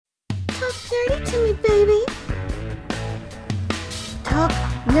Talk nerdy to me, baby. Talk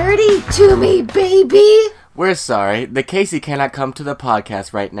nerdy to me, baby. We're sorry, the Casey cannot come to the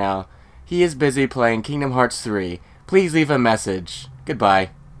podcast right now. He is busy playing Kingdom Hearts 3. Please leave a message. Goodbye.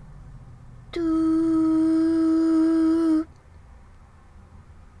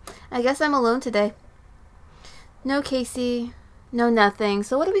 I guess I'm alone today. No Casey, no nothing.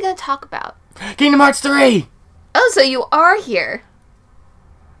 So what are we going to talk about? Kingdom Hearts 3! Oh, so you are here.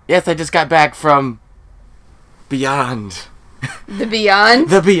 Yes, I just got back from Beyond. The Beyond?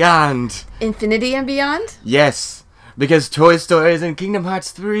 The Beyond. Infinity and Beyond? Yes, because Toy Story is in Kingdom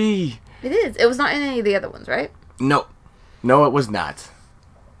Hearts 3. It is. It was not in any of the other ones, right? No, it was not.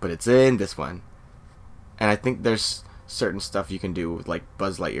 But it's in this one. And I think there's certain stuff you can do with, like,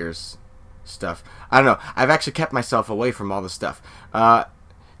 Buzz Lightyear's stuff. I don't know. I've actually kept myself away from all the stuff. Yeah,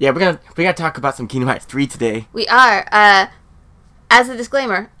 we're gonna talk about some Kingdom Hearts 3 today. We are. As a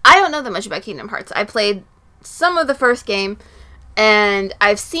disclaimer, I don't know that much about Kingdom Hearts. I played some of the first game, and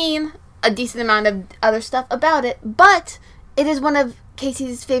I've seen a decent amount of other stuff about it, but it is one of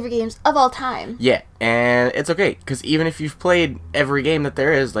Casey's favorite games of all time. Yeah, and it's okay, because even if you've played every game that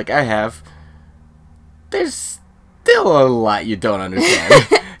there is, like I have, there's still a lot you don't understand.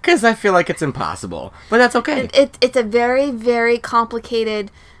 Because I feel like it's impossible. But that's okay. It's a very, very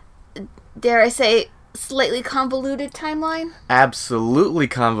complicated, dare I say, slightly convoluted timeline. Absolutely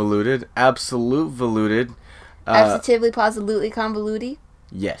convoluted. Absolute voluted. Absolutely, positively convoluted.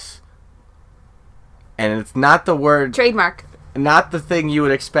 Yes. And it's not the word... Trademark. Not the thing you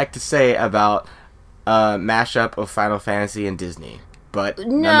would expect to say about a mashup of Final Fantasy and Disney. But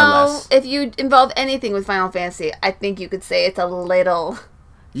nonetheless... No, if you involve anything with Final Fantasy, I think you could say it's a little...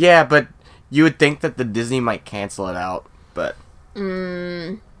 Yeah, but you would think that the Disney might cancel it out, but...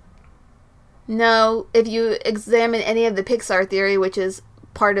 No, if you examine any of the Pixar theory, which is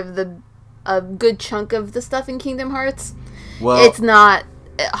part of a good chunk of the stuff in Kingdom Hearts, it's not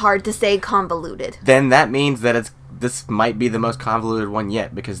hard to say convoluted. Then that means that this might be the most convoluted one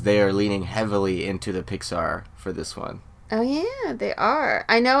yet, because they are leaning heavily into the Pixar for this one. Oh yeah, they are.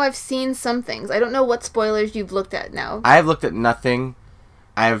 I know I've seen some things. I don't know what spoilers you've looked at now. I've looked at nothing.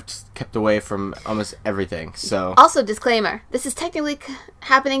 I've just kept away from almost everything, so... Also, disclaimer, this is technically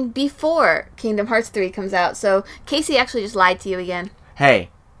happening before Kingdom Hearts 3 comes out, so Casey actually just lied to you again. Hey,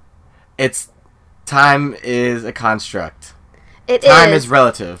 time is a construct. Time is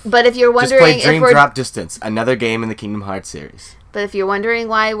relative. But if you're wondering... Just play Dream Drop Distance, another game in the Kingdom Hearts series. But if you're wondering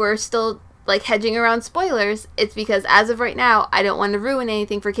why we're still, like, hedging around spoilers, it's because as of right now, I don't want to ruin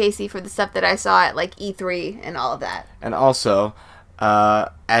anything for Casey for the stuff that I saw at, like, E3 and all of that. And also...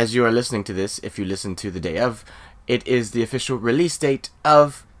 as you are listening to this, if you listen to the day of, it is the official release date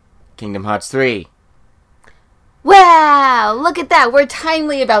of Kingdom Hearts 3. Wow! Look at that! We're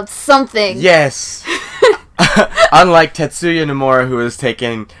timely about something! Yes! Unlike Tetsuya Nomura, who has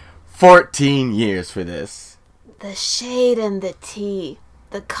taken 14 years for this. The shade and the tea.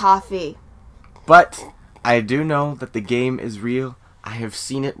 The coffee. But I do know that the game is real. I have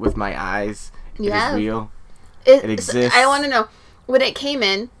seen it with my eyes. It is real. It exists. I want to know, when it came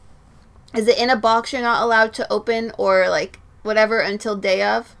in, is it in a box you're not allowed to open or, like, whatever until day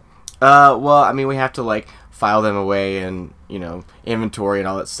of? Well, I mean, we have to, like, file them away and, inventory and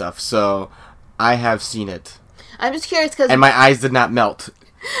all that stuff. So, I have seen it. I'm just curious because... And my eyes did not melt.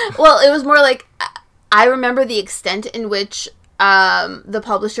 Well, it was more like, I remember the extent in which the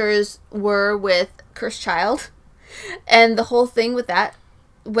publishers were with Cursed Child. And the whole thing with that,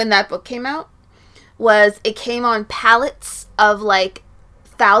 when that book came out, was it came on pallets of, like,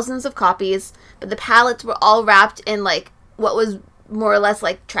 thousands of copies, but the pallets were all wrapped in, like, what was more or less,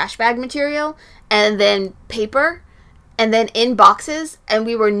 like, trash bag material, and then paper, and then in boxes, and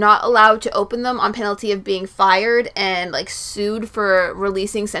we were not allowed to open them on penalty of being fired and, like, sued for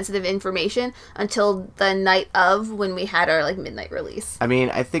releasing sensitive information until the night of when we had our, like, midnight release. I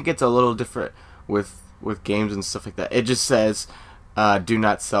mean, I think it's a little different with games and stuff like that. It just says, do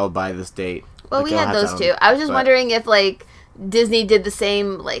not sell by this date. Well, we had those too. I was just wondering if, like, Disney did the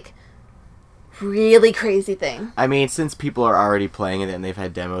same, like, really crazy thing. I mean, since people are already playing it and they've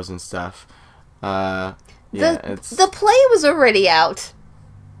had demos and stuff, the play was already out.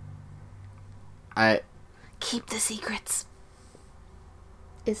 Keep the secrets.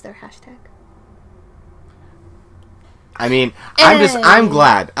 Is there hashtag? I mean, I'm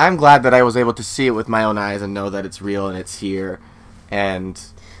glad. I'm glad that I was able to see it with my own eyes and know that it's real and it's here, and...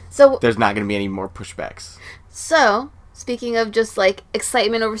 So there's not going to be any more pushbacks. So, speaking of just, like,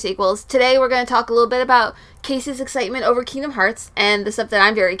 excitement over sequels, today we're going to talk a little bit about Casey's excitement over Kingdom Hearts and the stuff that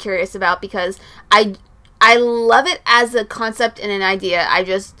I'm very curious about because I love it as a concept and an idea.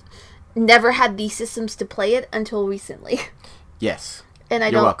 never had these systems to play it until recently. Yes. And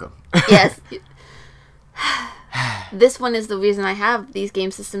You're welcome. Yes. This one is the reason I have these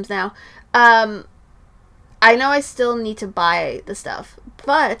game systems now. I know I still need to buy the stuff,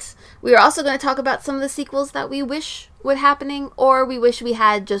 but we are also going to talk about some of the sequels that we wish were happening or we wish we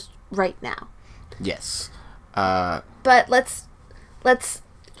had just right now. Yes. But let's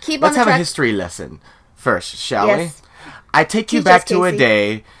keep Let's on the have track. a history lesson first, shall Yes. we? I take you Teach back us, to a Casey.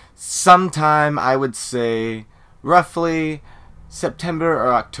 day, sometime, I would say, roughly September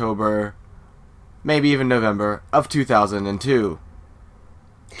or October, maybe even November of 2002.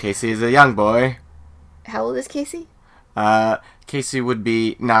 Casey is a young boy. How old is Casey? Casey would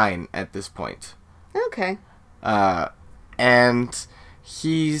be 9 at this point. Okay. And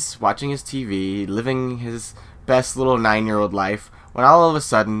he's watching his TV, living his best little 9-year-old life, when all of a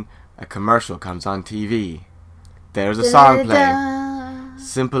sudden, a commercial comes on TV. There's a song playing,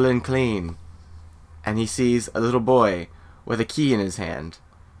 simple and clean, and he sees a little boy with a key in his hand,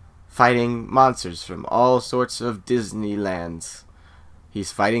 fighting monsters from all sorts of Disneylands.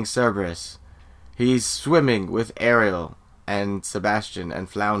 He's fighting Cerberus. He's swimming with Ariel and Sebastian and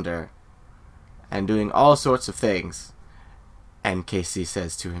Flounder, and doing all sorts of things. And Casey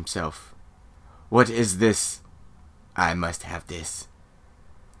says to himself, "What is this? I must have this.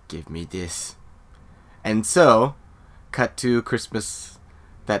 Give me this." And so, cut to Christmas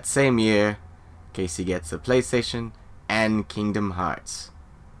that same year, Casey gets a PlayStation and Kingdom Hearts.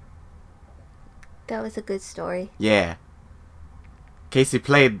 That was a good story. Yeah. Casey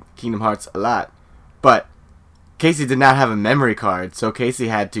played Kingdom Hearts a lot, but Casey did not have a memory card, so Casey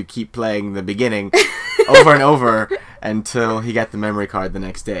had to keep playing the beginning over and over until he got the memory card the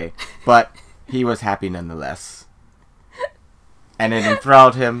next day. But he was happy nonetheless. And it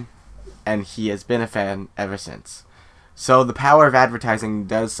enthralled him, and he has been a fan ever since. So the power of advertising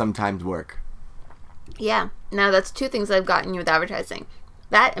does sometimes work. Yeah. Now that's 2 things I've gotten you with advertising.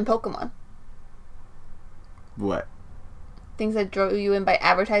 That and Pokemon. What? Things that drew you in by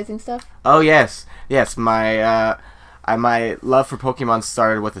advertising stuff. Oh, yes. Yes, my love for Pokemon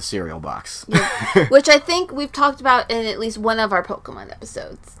started with a cereal box. Yeah. Which I think we've talked about in at least one of our Pokemon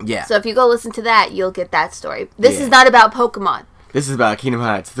episodes. Yeah. So if you go listen to that, you'll get that story. This is not about Pokemon. This is about Kingdom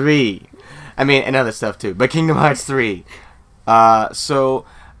Hearts 3. I mean, and other stuff too, but Kingdom Hearts 3. So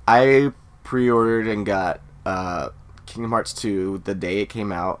I pre-ordered and got Kingdom Hearts 2 the day it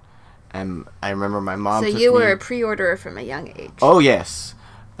came out. And I remember my mom So took you me... were a pre-orderer from a young age. Oh, yes.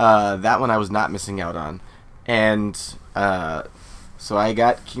 That one I was not missing out on. And so I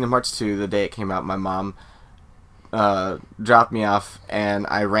got Kingdom Hearts 2 the day it came out. My mom dropped me off, and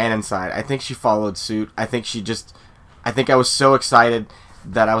I ran inside. I think she followed suit. I think I was so excited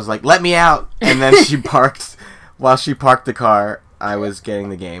that I was like, "Let me out!" And then she parked. While she parked the car, I was getting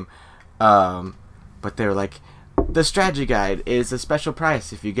the game. But they were like, "The strategy guide is a special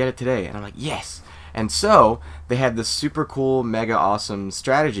price if you get it today." And I'm like, "Yes!" And so they had this super cool, mega awesome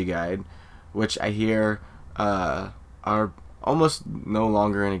strategy guide, which I hear are almost no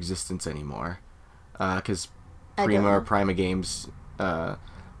longer in existence anymore, because Prima Games,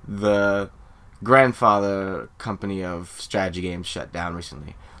 the grandfather company of strategy games, shut down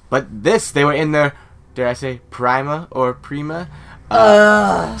recently. But they were in their, dare I say, Prima or Prima.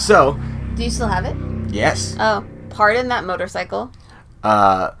 So, do you still have it? Yes. Oh, pardon that motorcycle.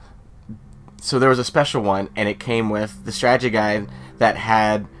 So there was a special one, and it came with the strategy guide that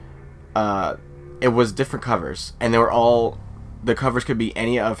had, it was different covers, and they were all, the covers could be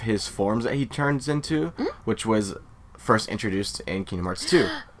any of his forms that he turns into, which was first introduced in Kingdom Hearts 2.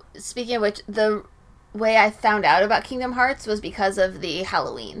 Speaking of which, the way I found out about Kingdom Hearts was because of the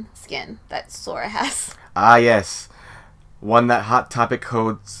Halloween skin that Sora has. Ah, yes. One that Hot Topic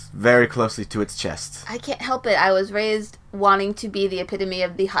codes very closely to its chest. I can't help it. I was raised wanting to be the epitome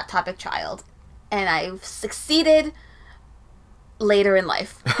of the Hot Topic child. And I've succeeded later in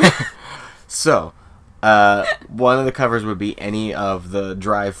life. So, one of the covers would be any of the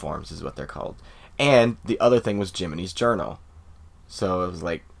drive forms, is what they're called. And the other thing was Jiminy's Journal. So it was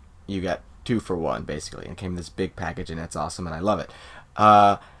like, you got 2 for 1, basically. And it came in this big package, and it's awesome, and I love it.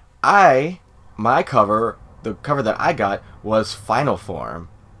 The cover that I got was Final Form.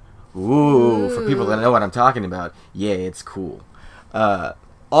 Ooh, for people that know what I'm talking about, yeah, it's cool.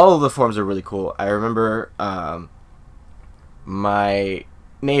 All of the forms are really cool. I remember my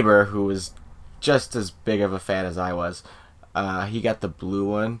neighbor, who was just as big of a fan as I was, he got the blue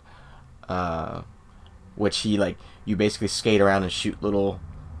one, which you basically skate around and shoot little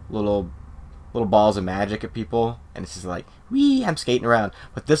balls of magic at people, and it's just like, wee, I'm skating around.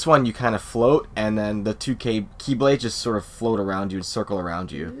 But this one, you kind of float, and then the 2 keyblades just sort of float around you and circle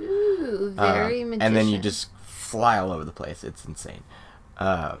around you. Ooh, very magician. And then you just fly all over the place. It's insane.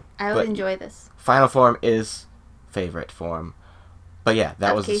 I would enjoy this. Final form is favorite form. But yeah,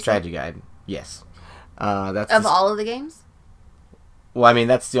 that was Casey? the strategy guide. Yes. That's of all of the games? Well, I mean,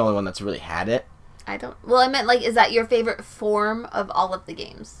 that's the only one that's really had it. Well, I meant, like, is that your favorite form of all of the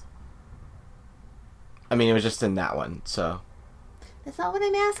games? I mean, it was just in that one, so... That's not what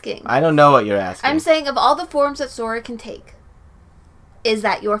I'm asking. I don't know what you're asking. I'm saying of all the forms that Sora can take, is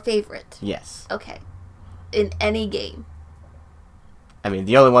that your favorite? Yes. Okay. In any game. I mean,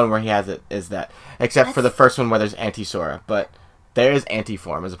 the only one where he has it is that. Except for the first one where there's Anti-Sora. But there is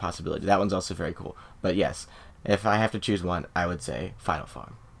Anti-Form as a possibility. That one's also very cool. But yes, if I have to choose one, I would say Final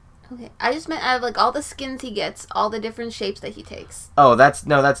Form. Okay. I just meant out of, like, all the skins he gets, all the different shapes that he takes. Oh, that's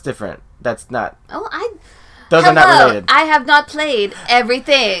different. That's not... Oh, Those are not related. I have not played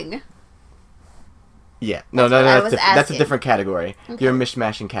everything. Yeah. No, that's a different category. Okay. You're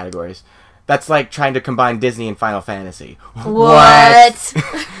mishmashing categories. That's like trying to combine Disney and Final Fantasy. What?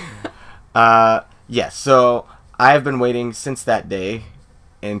 Yes, so I've been waiting since that day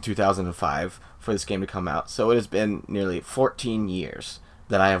in 2005 for this game to come out. So it has been nearly 14 years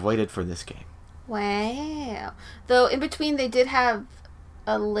that I have waited for this game. Wow. Though in between they did have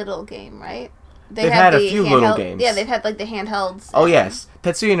a little game, right? They've had a few little games. Yeah, they've had, like, the handhelds. Oh, yes.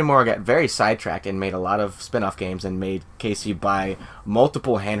 Tetsuya Nomura got very sidetracked and made a lot of spin-off games and made Casey buy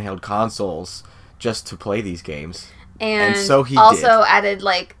multiple handheld consoles just to play these games. And so he also added,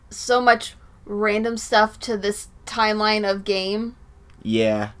 like, so much random stuff to this timeline of game.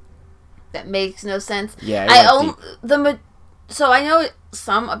 Yeah. That makes no sense. Yeah, so I know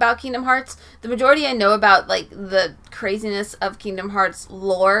some about Kingdom Hearts. The majority I know about, like, the craziness of Kingdom Hearts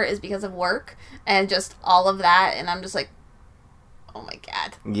lore is because of work and just all of that, and I'm just like, oh my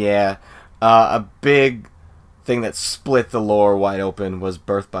god. Yeah. A big thing that split the lore wide open was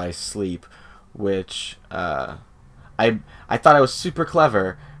Birth by Sleep, which I thought I was super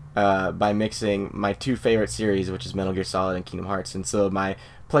clever by mixing my two favorite series, which is Metal Gear Solid and Kingdom Hearts, and so my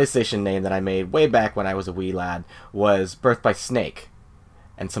PlayStation name that I made way back when I was a wee lad was Birth by Snake.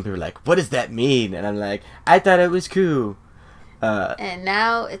 And some people are like, what does that mean? And I'm like, I thought it was cool. And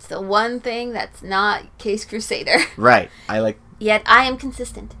now it's the one thing that's not Case Crusader. Right. Yet I am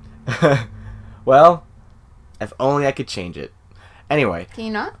consistent. Well, if only I could change it. Anyway. Can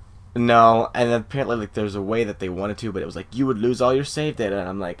you not? No, and apparently, like, there's a way that they wanted to, but it was like, you would lose all your save data. And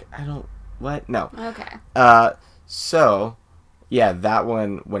I'm like, what? No. Okay. So... Yeah, that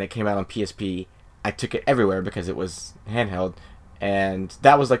one, when it came out on PSP, I took it everywhere because it was handheld. And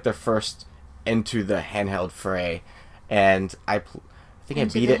that was like the first into the handheld fray. And I beat it.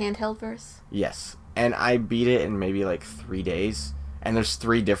 Into the handheld verse? Yes. And I beat it in maybe like 3 days. And there's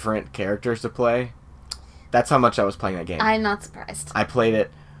 3 different characters to play. That's how much I was playing that game. I'm not surprised. I played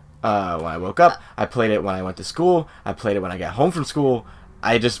it when I woke up. I played it when I went to school. I played it when I got home from school.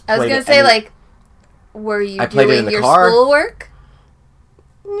 I was going to say, like, were you doing your schoolwork?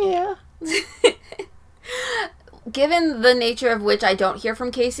 Yeah. Given the nature of which I don't hear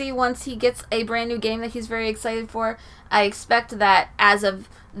from Casey once he gets a brand new game that he's very excited for, I expect that as of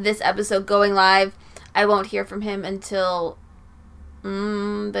this episode going live, I won't hear from him until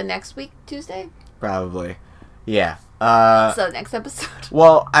the next week, Tuesday? Probably. Yeah. So next episode.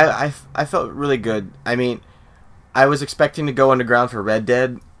 Well, I felt really good. I mean, I was expecting to go underground for Red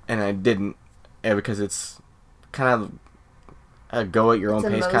Dead, and I didn't, because it's kind of a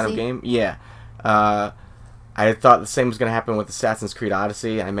go-at-your-own-pace kind of game. Yeah. I thought the same was going to happen with Assassin's Creed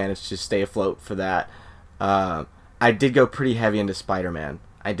Odyssey. I managed to stay afloat for that. I did go pretty heavy into Spider-Man.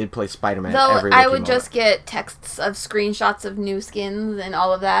 I did play Spider-Man every week. I would just get texts of screenshots of new skins and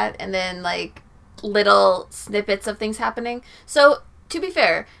all of that, and then, like, little snippets of things happening. So, to be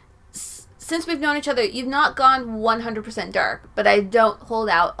fair, since we've known each other, you've not gone 100% dark, but I don't hold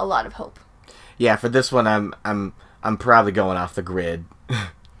out a lot of hope. Yeah, for this one, I'm probably going off the grid.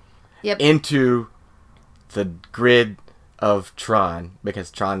 Yep. Into the grid of Tron, because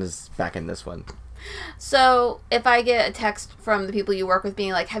Tron is back in this one. So, if I get a text from the people you work with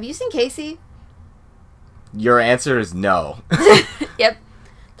being like, have you seen Casey? Your answer is no. Yep.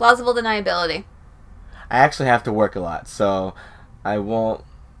 Plausible deniability. I actually have to work a lot, so I won't...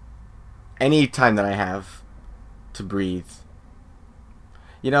 Any time that I have to breathe...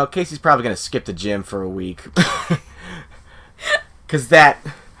 You know, Casey's probably going to skip the gym for a week. Because that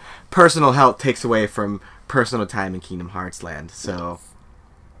personal health takes away from personal time in Kingdom Hearts land, so...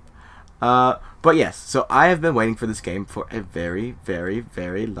 But yes, so I have been waiting for this game for a very, very,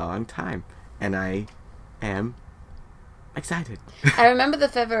 very long time. And I am excited. I remember the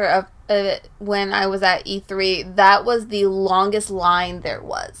fever of it when I was at E3. That was the longest line there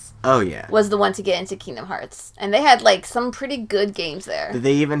was. Oh, yeah. Was the one to get into Kingdom Hearts. And they had, like, some pretty good games there. Did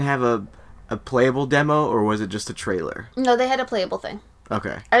they even have a playable demo, or was it just a trailer? No, they had a playable thing.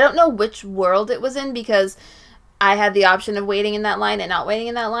 Okay. I don't know which world it was in, because I had the option of waiting in that line and not waiting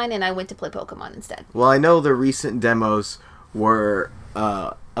in that line, and I went to play Pokemon instead. Well, I know the recent demos were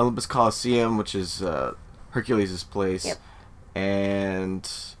Olympus Coliseum, which is Hercules' place. Yep. And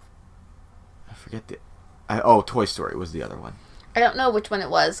I forget Toy Story was the other one. I don't know which one it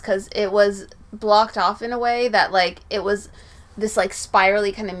was, because it was blocked off in a way that, like, it was this, like,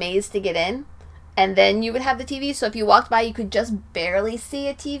 spirally kind of maze to get in, and then you would have the TV, so if you walked by, you could just barely see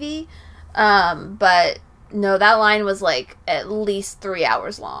a TV, but no, that line was, like, at least 3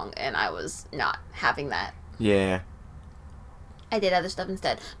 hours long, and I was not having that. Yeah. I did other stuff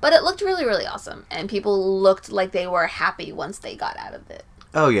instead. But it looked really, really awesome. And people looked like they were happy once they got out of it.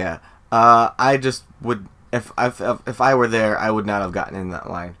 Oh, yeah. I just would... If I were there, I would not have gotten in that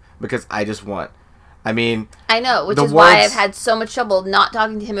line. Because I just want... I mean... I know, which is why I've had so much trouble not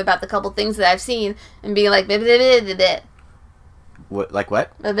talking to him about the couple things that I've seen and being like... What? Like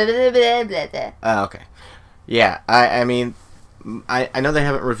what? Okay. Yeah, I mean... I know they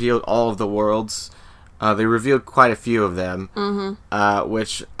haven't revealed all of the worlds... they revealed quite a few of them,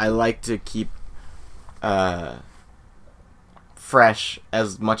 which I like to keep fresh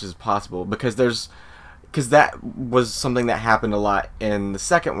as much as possible, because that was something that happened a lot in the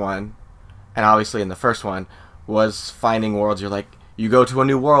second one, and obviously in the first one, was finding worlds. You're like, you go to a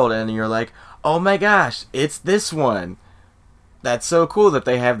new world, and you're like, oh my gosh, it's this one. That's so cool that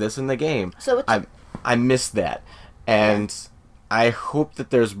they have this in the game. So I missed that, and... Yeah. I hope that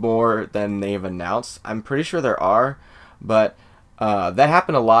there's more than they've announced. I'm pretty sure there are, but that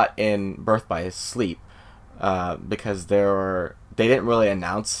happened a lot in Birth by Sleep, because they didn't really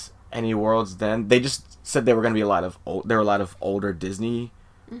announce any worlds then. They just said there were going to be there were a lot of older Disney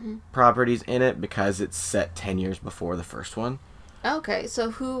properties in it, because it's set 10 years before the first one. Okay,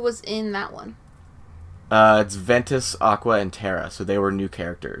 so who was in that one? It's Ventus, Aqua, and Terra, so they were new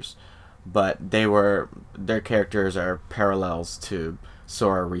characters. But their characters are parallels to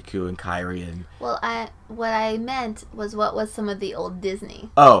Sora, Riku, and Kairi. And well, what I meant was, what was some of the old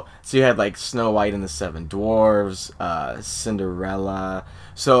Disney? Oh, so you had like Snow White and the Seven Dwarves, Cinderella.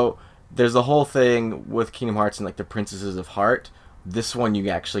 So there's the whole thing with Kingdom Hearts and like the Princesses of Heart. This one, you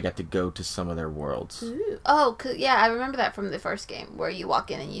actually got to go to some of their worlds. Ooh. Oh, yeah, I remember that from the first game, where you walk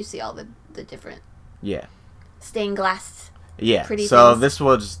in and you see all the different stained glass. Yeah, pretty so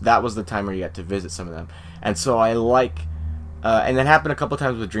things. that was the time where you got to visit some of them. And so I like, and that happened a couple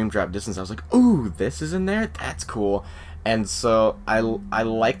times with Dream Drop Distance. I was like, ooh, this is in there? That's cool. And so I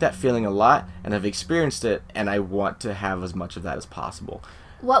like that feeling a lot, and I've experienced it, and I want to have as much of that as possible.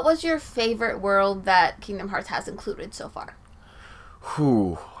 What was your favorite world that Kingdom Hearts has included so far?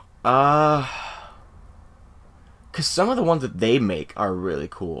 Because some of the ones that they make are really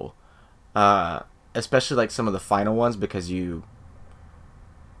cool. Especially like some of the final ones, because you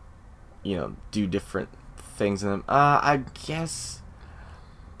do different things in them. I guess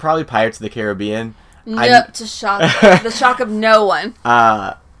probably Pirates of the Caribbean. Nope, to shock the shock of no one.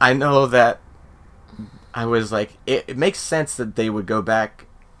 I know that I was like, it makes sense that they would go back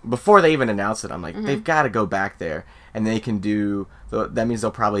before they even announced it. I'm like, they've got to go back there, and they can do. That means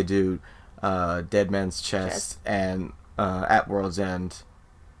they'll probably do Dead Man's Chest and At World's End.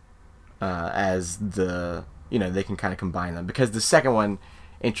 As they can kind of combine them, because the second one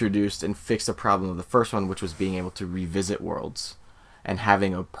introduced and fixed the problem of the first one, which was being able to revisit worlds and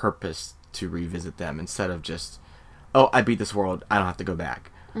having a purpose to revisit them, instead of just, oh, I beat this world, I don't have to go back.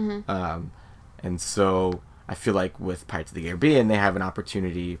 And so I feel like with Pirates of the Caribbean, they have an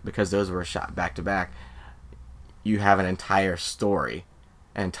opportunity, because those were shot back to back. You have an entire story,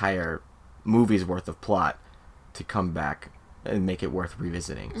 an entire movie's worth of plot to come back and make it worth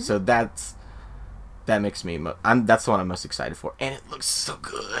revisiting. So that makes me... that's the one I'm most excited for. And it looks so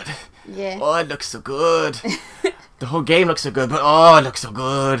good. Yeah. Oh, it looks so good. The whole game looks so good, but oh, it looks so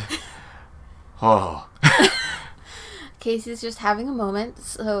good. Oh. Casey's just having a moment,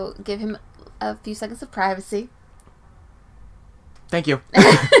 so give him a few seconds of privacy. Thank you.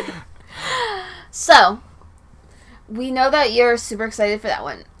 So, we know that you're super excited for that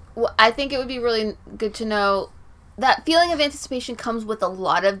one. Well, I think it would be really good to know... that feeling of anticipation comes with a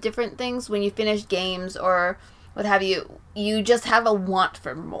lot of different things. When you finish games or what have you, you just have a want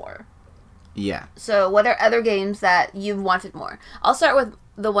for more. Yeah. So what are other games that you've wanted more? I'll start with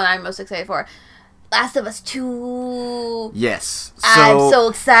the one I'm most excited for. Last of Us 2. Yes. I'm so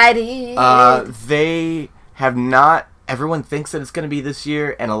excited. They have not everyone thinks that it's going to be this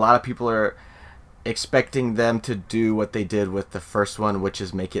year, and a lot of people are expecting them to do what they did with the first one, which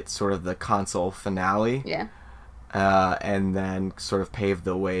is make it sort of the console finale. Yeah. And then sort of pave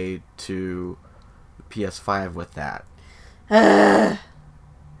the way to PS5 with that.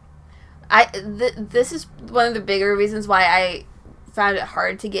 This is one of the bigger reasons why I found it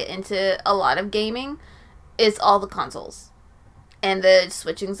hard to get into a lot of gaming, is all the consoles. And the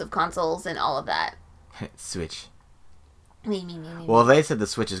switchings of consoles and all of that. Switch. Me. Well, they said the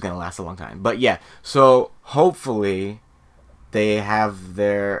Switch is going to last a long time. But yeah, so hopefully they have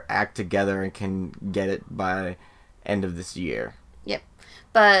their act together and can get it by end of this year. Yep.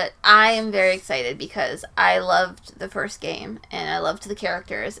 But I am very excited because I loved the first game and I loved the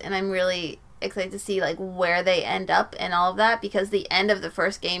characters, and I'm really excited to see like where they end up and all of that, because the end of the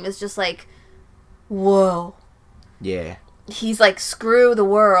first game is just like, whoa. Yeah. He's like, screw the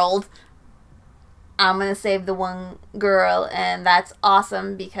world. I'm going to save the one girl, and that's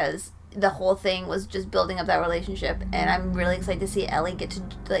awesome because the whole thing was just building up that relationship, and I'm really excited to see Ellie get to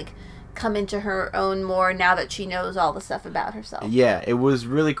like come into her own more now that she knows all the stuff about herself. Yeah, it was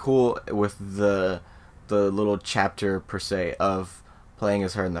really cool with the little chapter per se of playing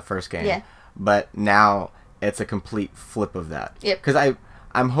as her in the first game. Yeah. But now it's a complete flip of that. Yep. Because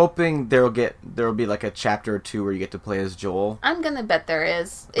I'm hoping there will be like a chapter or two where you get to play as Joel. I'm gonna bet there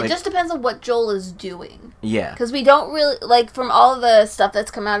is. It just depends on what Joel is doing. Yeah. Because we don't really, like, from all the stuff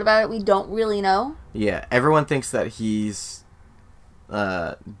that's come out about it, we don't really know. Yeah. Everyone thinks that he's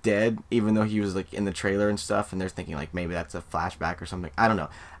dead, even though he was like in the trailer and stuff, and they're thinking like maybe that's a flashback or something. I don't know.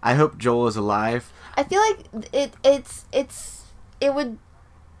 I hope Joel is alive. I feel like it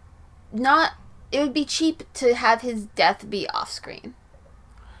would be cheap to have his death be off screen.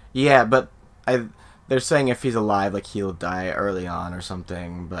 Yeah, but they're saying if he's alive, like he'll die early on or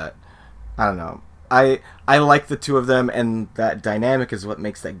something. But I don't know. I like the two of them, and that dynamic is what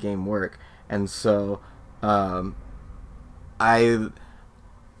makes that game work. And so, I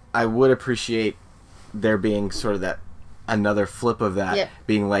would appreciate there being sort of that another flip of that, yeah.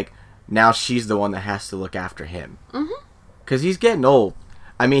 Being like now she's the one that has to look after him, because mm-hmm. he's getting old.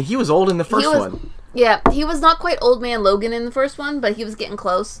 I mean, he was old in the first one. Yeah, he was not quite Old Man Logan in the first one, but he was getting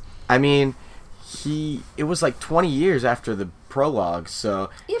close. I mean, it was like 20 years after the prologue, so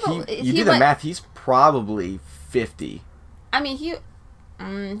yeah, you do the math, he's probably 50. I mean, he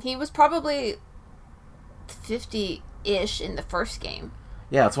was probably 50-ish in the first game.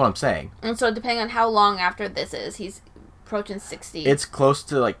 Yeah, that's what I'm saying. And so depending on how long after this is, he's approaching 60. It's close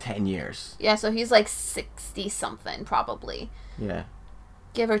to like 10 years. Yeah, so he's like 60-something, probably. Yeah.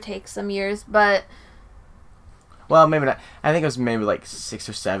 Give or take some years, but... Well, maybe not. I think it was maybe like 6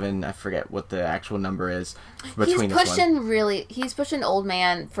 or 7. I forget what the actual number is between He's pushing old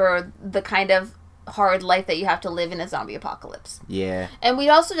man for the kind of hard life that you have to live in a zombie apocalypse. Yeah. And we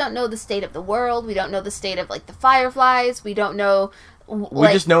also don't know the state of the world. We don't know the state of, like, the fireflies. We don't know... we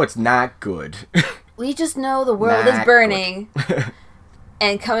just know it's not good. We just know the world is burning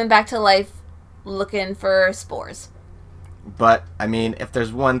and coming back to life looking for spores. But, I mean, if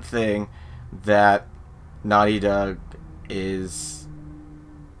there's one thing that Naughty Dog is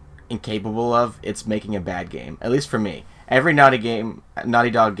incapable of, it's making a bad game. At least for me. Every Naughty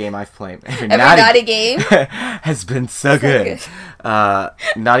Dog game I've played... Every Naughty game has been so good.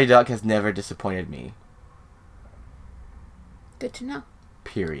 Naughty Dog has never disappointed me. Good to know.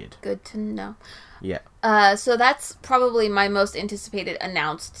 Period. Good to know. Yeah. So that's probably my most anticipated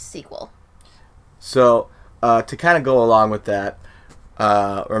announced sequel. So... to kind of go along with that,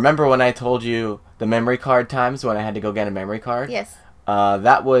 remember when I told you the memory card times when I had to go get a memory card? Yes.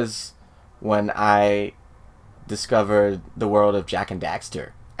 That was when I discovered the world of Jak and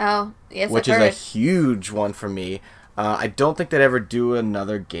Daxter. Oh, yes, which is a huge one for me. I don't think they'd ever do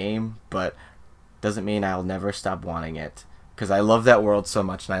another game, but doesn't mean I'll never stop wanting it. Because I love that world so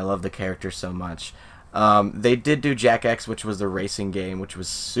much, and I love the characters so much. They did do Jak X, which was the racing game, which was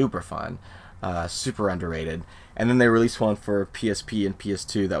super fun. Super underrated. And then they released one for PSP and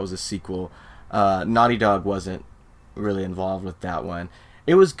PS2 that was a sequel. Naughty Dog wasn't really involved with that one.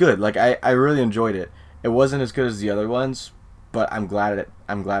 It was good. Like I really enjoyed it. It wasn't as good as the other ones, but I'm glad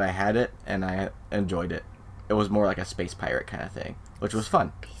I had it and I enjoyed it. It was more like a space pirate kind of thing, which was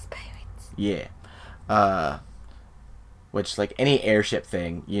fun. Space pirates. Yeah. Which like any airship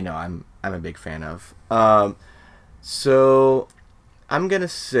thing, you know, I'm a big fan of. So I'm gonna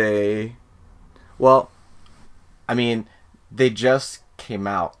say, well, I mean, they just came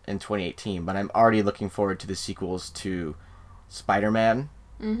out in 2018, but I'm already looking forward to the sequels to Spider-Man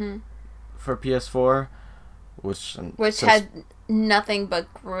for PS4, which had nothing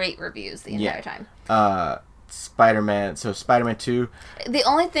but great reviews the entire time. Spider-Man. So Spider-Man 2. The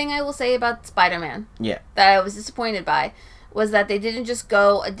only thing I will say about Spider-Man, yeah, that I was disappointed by, was that they didn't just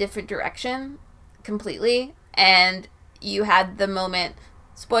go a different direction completely, and you had the moment,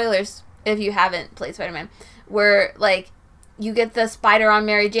 spoilers if you haven't played Spider-Man, where like you get the spider on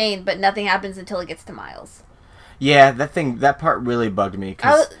Mary Jane, but nothing happens until it gets to Miles. Yeah, that part really bugged me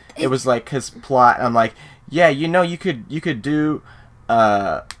because it was like his plot. I'm like, yeah, you could do,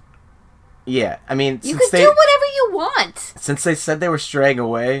 yeah. I mean, you could do whatever you want. Since they said they were straying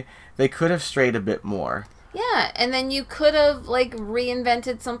away, they could have strayed a bit more. Yeah, and then you could have like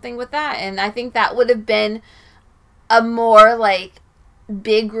reinvented something with that, and I think that would have been a more like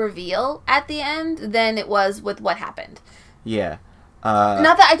big reveal at the end than it was with what happened. Yeah.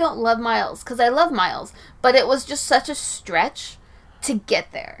 Not that I don't love Miles, because I love Miles, but it was just such a stretch to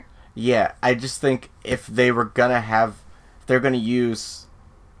get there. Yeah, I just think if they're gonna use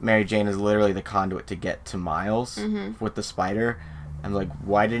Mary Jane as literally the conduit to get to Miles with the spider, I'm like,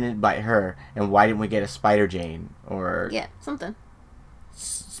 why didn't it bite her? And why didn't we get a Spider Jane? Or... yeah, something.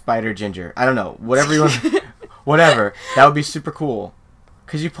 Spider Ginger. I don't know. Whatever you want. Whatever. That would be super cool.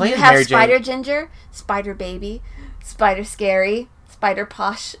 Because you play Mary Jane. Spider Ginger, Spider Baby, Spider Scary, Spider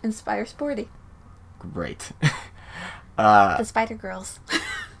Posh, and Spider Sporty. Great. The Spider Girls.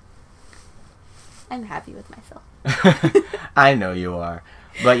 I'm happy with myself. I know you are.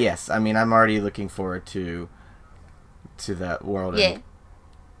 But yes, I mean, I'm already looking forward to that world and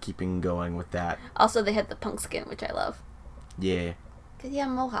keeping going with that. Also, they had the punk skin, which I love. Yeah. Because you have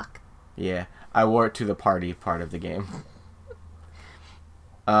a mohawk. Yeah. I wore it to the party part of the game.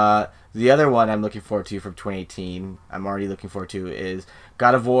 The other one I'm looking forward to from 2018, I'm already looking forward to, is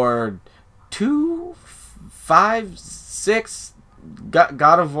God of War 2, 5, 6,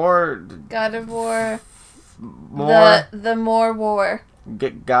 God of War... God of War... More... The more war.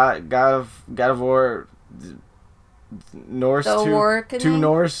 God of War... Norse... Two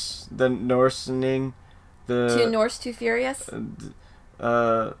Norse... The Norsening... Too Norse, Too Furious?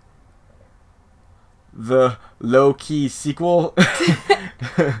 The low-key sequel.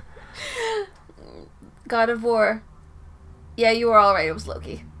 God of War. Yeah, you were all right. It was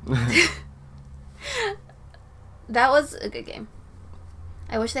Loki. That was a good game.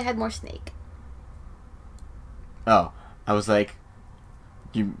 I wish they had more Snake. Oh, I was like,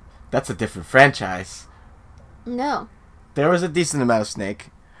 that's a different franchise. No. There was a decent amount of Snake.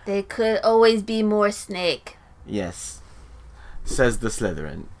 There could always be more Snake. Yes. Says the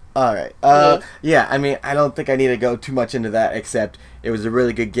Slytherin. Alright. Yeah, I mean, I don't think I need to go too much into that, except it was a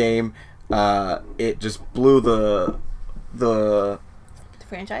really good game. It just blew the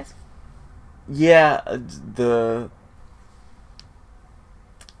franchise? Yeah, the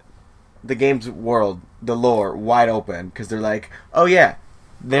game's world, the lore, wide open, because they're like, oh yeah,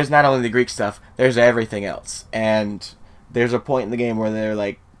 there's not only the Greek stuff, there's everything else. And there's a point in the game where they're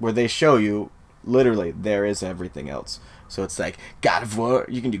like, where they show you, literally, there is everything else. So it's like, God of War,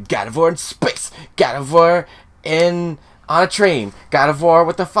 you can do God of War in space, God of War on a train, God of War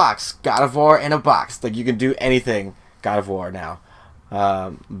with a fox, God of War in a box. Like, you can do anything God of War now.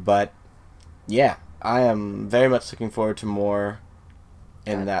 But, yeah, I am very much looking forward to more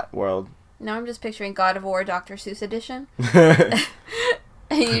in that world. Now I'm just picturing God of War Dr. Seuss edition. And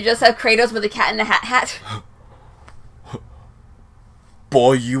you just have Kratos with a cat in a hat.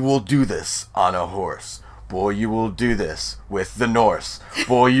 Boy, you will do this on a horse. Boy, you will do this with the Norse.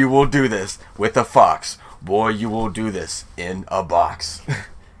 Boy, you will do this with a fox. Boy, you will do this in a box.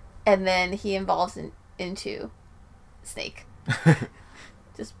 And then he evolves into Snake.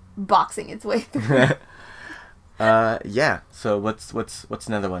 Just boxing its way through. Yeah. So what's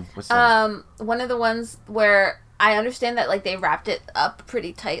another one? One of the ones where I understand that like they wrapped it up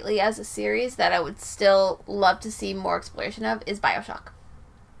pretty tightly as a series that I would still love to see more exploration of is BioShock.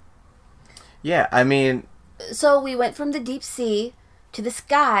 Yeah, I mean... So we went from the deep sea to the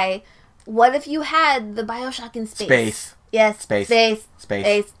sky. What if you had the BioShock in space? Space. Yes. Space. Space. Space.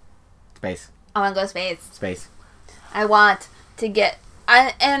 Space. Space. I want to go space. Space. I want to get...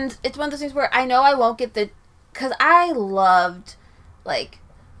 and it's one of those things where I know I won't get the... Because I loved, like,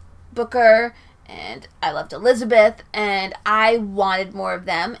 Booker, and I loved Elizabeth, and I wanted more of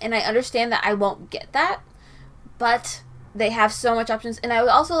them, and I understand that I won't get that, but they have so much options, and I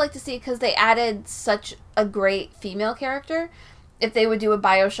would also like to see, because they added such a great female character, if they would do a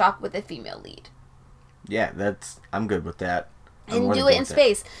BioShock with a female lead. Yeah, I'm good with that. And do it in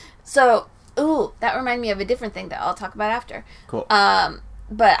space. So, that reminded me of a different thing that I'll talk about after. Cool.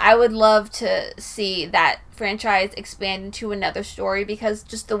 But I would love to see that franchise expand into another story because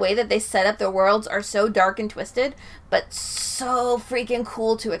just the way that they set up their worlds are so dark and twisted, but so freaking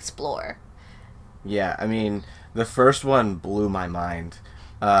cool to explore. Yeah, I mean, the first one blew my mind.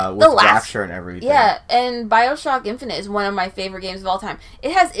 With Rapture and everything. Yeah, and BioShock Infinite is one of my favorite games of all time.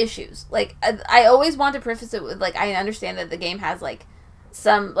 It has issues. Like, I always want to preface it with, like, I understand that the game has, like,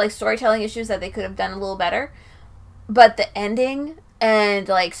 some, like, storytelling issues that they could have done a little better. But the ending and,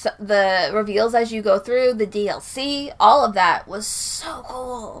 like, the reveals as you go through, the DLC, all of that was so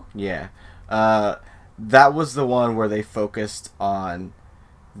cool. Yeah. That was the one where they focused on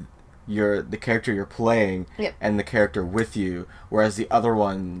the character you're playing and the character with you, whereas the other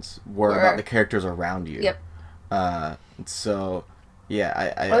ones were about the characters around you. Yep. So,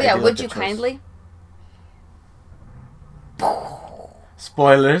 yeah, I yeah, would you kindly?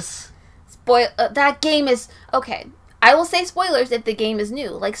 Spoilers. That game is... Okay, I will say spoilers if the game is new,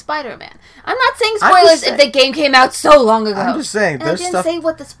 like Spider-Man. I'm not saying spoilers if the game came out so long ago. I'm just saying, I didn't say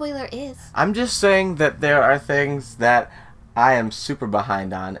what the spoiler is. I'm just saying that there are things that I am super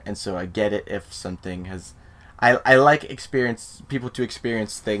behind on, and so I get it if something has... I like people to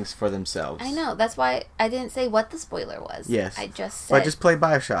experience things for themselves. I know, that's why I didn't say what the spoiler was. Yes. I just said... But just play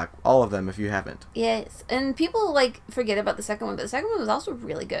BioShock, all of them, if you haven't. Yes, and people, like, forget about the second one, but the second one was also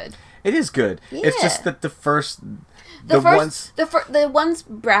really good. It is good. Yeah. It's just that the ones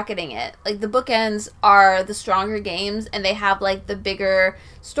bracketing it, like, the bookends are the stronger games, and they have, like, the bigger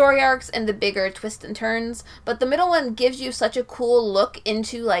story arcs and the bigger twists and turns, but the middle one gives you such a cool look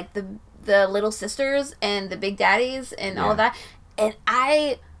into, like, the little sisters and the big daddies and all that, and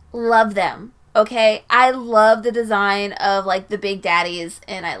I love them. Okay, I love the design of, like, the big daddies,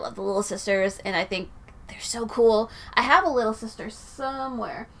 and I love the little sisters, and I think they're so cool. I have a little sister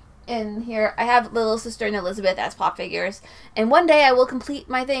somewhere in here. I have little sister and Elizabeth as pop figures, and one day I will complete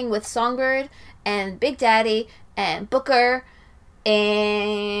my thing with Songbird and Big Daddy and Booker.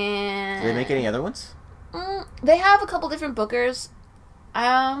 And do they make any other ones? They have a couple different Bookers.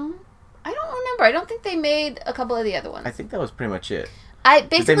 I don't remember. I don't think they made a couple of the other ones. I think that was pretty much it.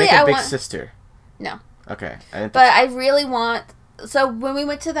 Did they make a big sister? No. Okay. I really want... So when we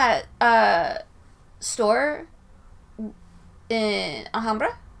went to that store in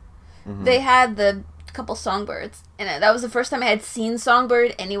Alhambra, they had the couple Songbirds. And that was the first time I had seen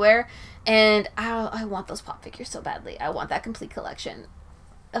Songbird anywhere. And I want those pop figures so badly. I want that complete collection.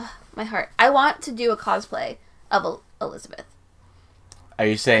 Ugh, my heart. I want to do a cosplay of Elizabeth. Are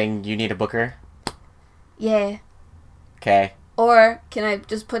you saying you need a Booker? Yeah. Okay. Or can I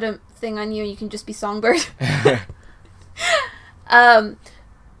just put a thing on you and you can just be Songbird?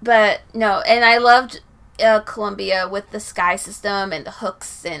 But no, and I loved Columbia with the sky system and the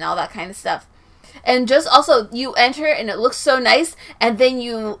hooks and all that kind of stuff. And just also, you enter and it looks so nice, and then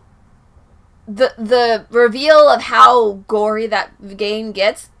the reveal of how gory that game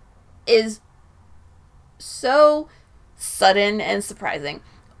gets is so sudden and surprising.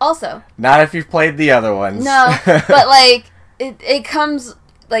 Also, not if you've played the other ones. No, but like it comes,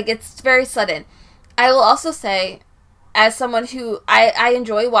 like, it's very sudden. I will also say, as someone who I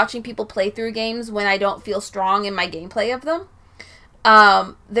enjoy watching people play through games when I don't feel strong in my gameplay of them.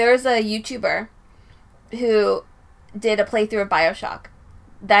 There's a YouTuber who did a playthrough of BioShock.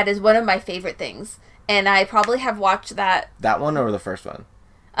 That is one of my favorite things, and I probably have watched that. That one or the first one?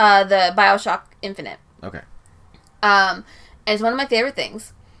 The BioShock Infinite. Okay. And it's one of my favorite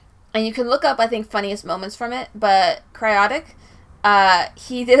things. And you can look up, I think, funniest moments from it. But Cryotic,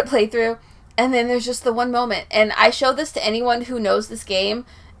 he did a playthrough, and then there's just the one moment. And I show this to anyone who knows this game,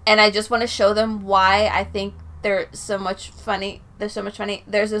 and I just want to show them why I think they're so much funny. There's so much funny.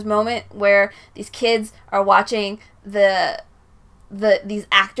 There's this moment where these kids are watching these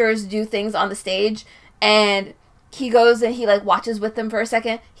actors do things on the stage, and he goes and he, like, watches with them for a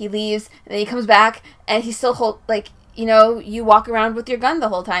second. He leaves, and then he comes back, and he's still you walk around with your gun the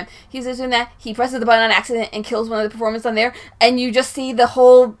whole time. He's just doing that. He presses the button on accident and kills one of the performers on there, and you just see the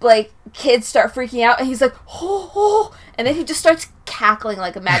whole, like, kids start freaking out, and he's like, oh, and then he just starts cackling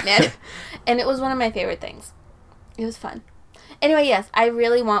like a madman. And it was one of my favorite things. It was fun. Anyway, yes, I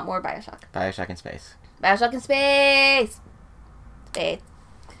really want more BioShock. BioShock in space. BioShock in space. Space.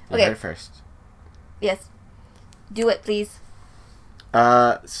 Okay. You heard it first. Yes. Do it, please.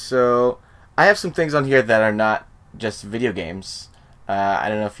 So I have some things on here that are not just video games. I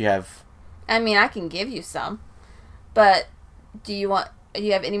don't know if you have... I mean, I can give you some. But do you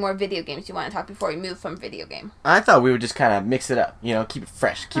have any more video games you want to talk before we move from video game? I thought we would just kind of mix it up. You know, keep it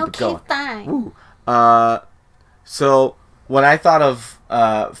fresh. Keep it going. Okay, fine. Ooh. So when I thought of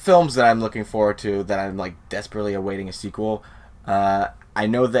films that I'm looking forward to, that I'm, like, desperately awaiting a sequel, I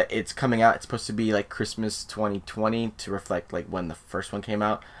know that it's coming out. It's supposed to be, like, Christmas 2020 to reflect, like, when the first one came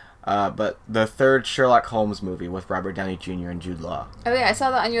out. but the third Sherlock Holmes movie with Robert Downey Jr. and Jude Law. Oh yeah, I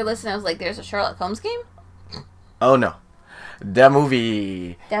saw that on your list and I was like, there's a Sherlock Holmes game? Oh no. The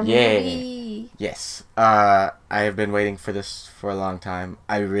movie. The movie. Yes. I have been waiting for this for a long time.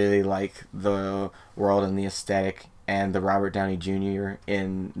 I really like the world and the aesthetic and the Robert Downey Jr.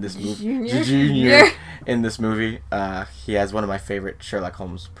 in this movie. Junior in this movie. He has one of my favorite Sherlock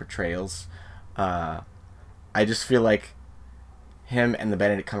Holmes portrayals. I just feel like him and the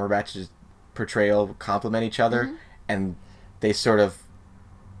Benedict Cumberbatch portrayal complement each other, and they sort of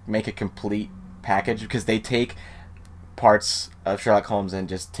make a complete package because they take parts of Sherlock Holmes and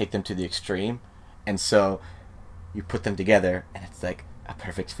just take them to the extreme, and so you put them together and it's like a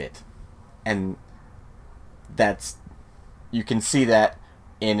perfect fit. And you can see that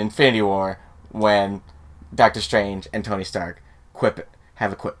in Infinity War when Doctor Strange and Tony Stark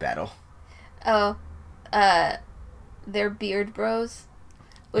have a quip battle. Oh, they're Beard Bros,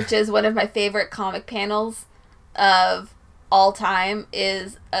 which is one of my favorite comic panels of all time,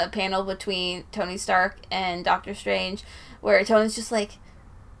 is a panel between Tony Stark and Doctor Strange where Tony's just like,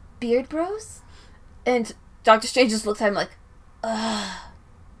 Beard Bros? And Doctor Strange just looks at him like, ugh,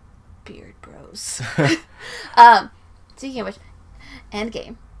 Beard Bros. Speaking of which,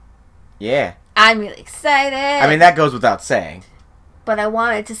 Endgame. Yeah. I'm really excited. I mean, that goes without saying. But I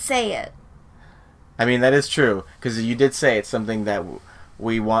wanted to say it. I mean, that is true, because you did say it's something that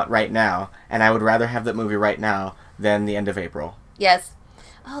we want right now, and I would rather have that movie right now than the end of April. Yes.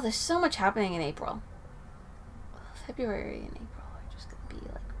 Oh, there's so much happening in April. February and April are just going to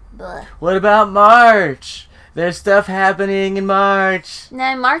be like, bleh. What about March? There's stuff happening in March.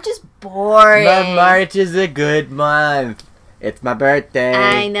 Nah, March is boring. But March is a good month. It's my birthday.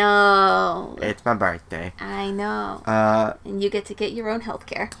 I know. It's my birthday. I know. And you get to get your own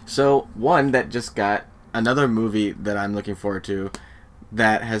healthcare. So, one that just got another movie that I'm looking forward to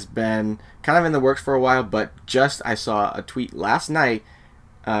that has been kind of in the works for a while, but just I saw a tweet last night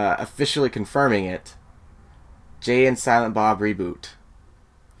officially confirming it. Jay and Silent Bob reboot.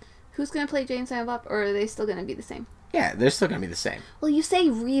 Who's going to play Jay and Silent Bob, or are they still going to be the same? Yeah, they're still going to be the same. Well, you say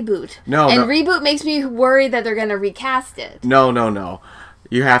reboot. No, reboot makes me worried that they're going to recast it. No.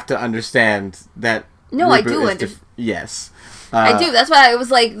 You have to understand that. No, I do. Yes. I do. That's why I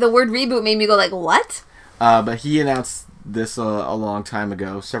was like, the word reboot made me go like, what? But he announced this a long time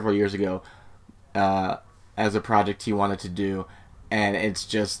ago, several years ago, as a project he wanted to do. And it's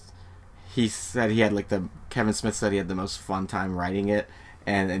just, he said he had Kevin Smith said he had the most fun time writing it.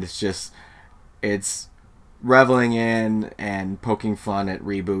 And it's reveling in and poking fun at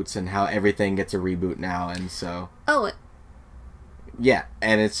reboots and how everything gets a reboot now, and so yeah,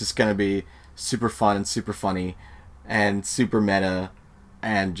 and it's just gonna be super fun and super funny and super meta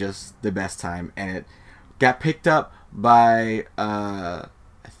and just the best time. And it got picked up by I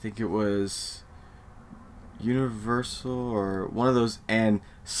think it was Universal or one of those, and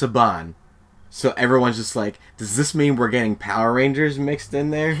Saban. So everyone's just like, does this mean we're getting Power Rangers mixed in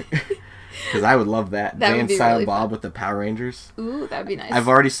there? Because I would love that. Jay and Silent really Bob with the Power Rangers. Ooh, that'd be nice. I've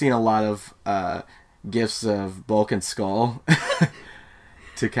already seen a lot of gifs of Bulk and Skull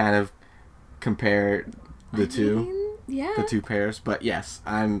to kind of compare the two pairs. But yes,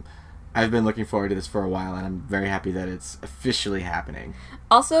 I've been looking forward to this for a while, and I'm very happy that it's officially happening.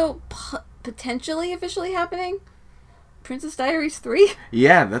 Also, potentially officially happening, Princess Diaries 3.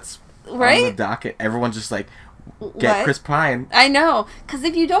 Yeah, that's right? On the docket. Everyone's just like, get Chris Pine. I know, because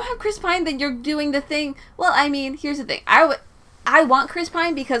if you don't have Chris Pine, then you're doing the thing. Well, I mean, here's the thing. I want Chris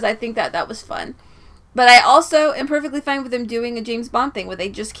Pine because I think that was fun. But I also am perfectly fine with them doing a James Bond thing where they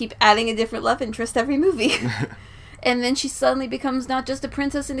just keep adding a different love interest every movie. And then she suddenly becomes not just a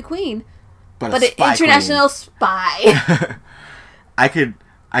princess and a queen, but an international spy. I could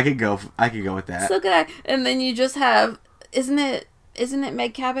go with that. So could I. And then you just have, isn't it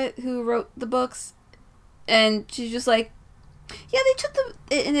Meg Cabot who wrote the books? And she's just like, yeah, they took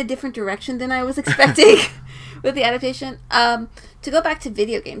it in a different direction than I was expecting with the adaptation. To go back to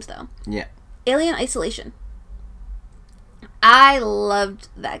video games, though. Yeah. Alien Isolation. I loved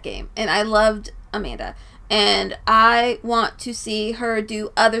that game. And I loved Amanda. And I want to see her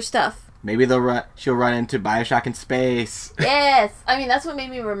do other stuff. Maybe she'll run into BioShock in space. Yes! I mean, that's what made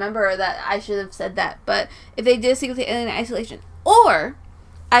me remember that I should have said that. But if they did a sequel to Alien Isolation. Or,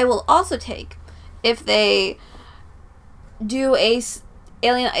 I will also take, if they do a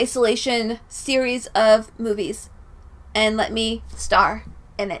Alien Isolation series of movies and let me star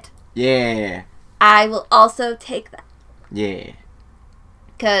in it. Yeah. I will also take that. Yeah.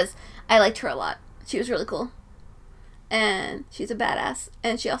 Because I liked her a lot. She was really cool. And she's a badass.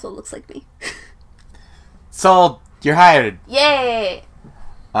 And she also looks like me. Sold. You're hired. Yay.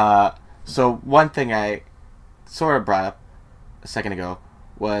 So one thing I sort of brought up a second ago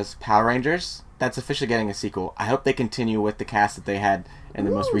was Power Rangers. That's officially getting a sequel. I hope they continue with the cast that they had in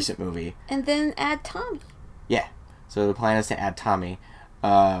the most recent movie. And then add Tommy. Yeah. So the plan is to add Tommy.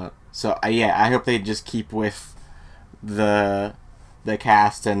 I hope they just keep with the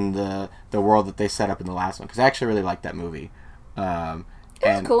cast and the world that they set up in the last one, because I actually really liked that movie. It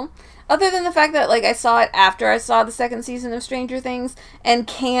was cool. Other than the fact that, like, I saw it after I saw the second season of Stranger Things and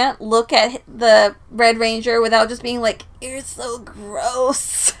can't look at the Red Ranger without just being like, you're so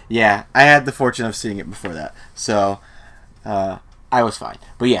gross. Yeah, I had the fortune of seeing it before that, so I was fine.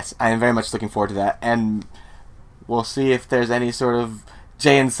 But yes, I am very much looking forward to that, and we'll see if there's any sort of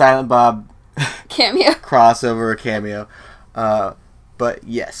Jay and Silent Bob cameo crossover or cameo. But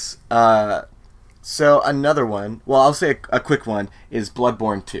yes. So another one, well, I'll say a quick one, is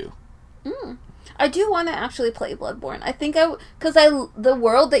Bloodborne 2. I do want to actually play Bloodborne. I think the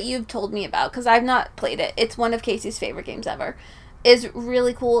world that you've told me about, because I've not played it, it's one of Casey's favorite games ever, is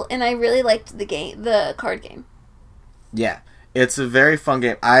really cool, and I really liked the card game. Yeah, it's a very fun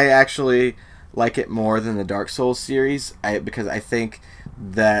game. I actually like it more than the Dark Souls series, because I think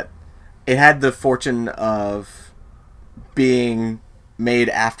that it had the fortune of being made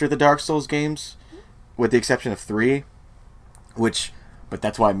after the Dark Souls games, with the exception of 3, but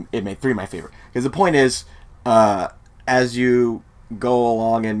that's why it made 3 my favorite. Because the point is, as you go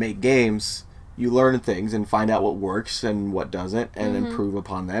along and make games, you learn things and find out what works and what doesn't, and improve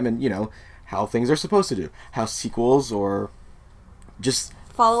upon them, and, how things are supposed to do. How sequels or just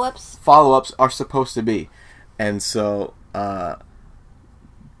follow-ups are supposed to be. And so,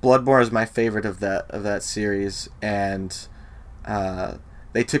 Bloodborne is my favorite of that series, and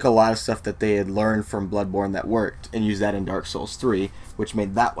they took a lot of stuff that they had learned from Bloodborne that worked and used that in Dark Souls 3, which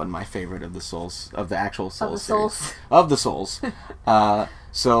made that one my favorite of the actual Souls series. Of the Souls.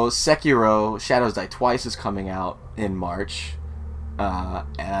 So Sekiro Shadows Die Twice is coming out in March,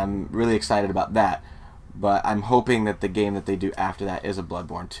 and I'm really excited about that. But I'm hoping that the game that they do after that is a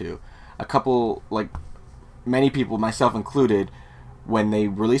Bloodborne 2. Many people, myself included, when they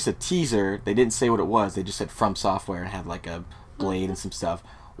released a teaser, they didn't say what it was. They just said From Software and had like a blade and some stuff.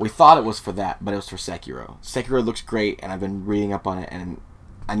 We thought it was for that, but it was for Sekiro. Sekiro looks great, and I've been reading up on it, and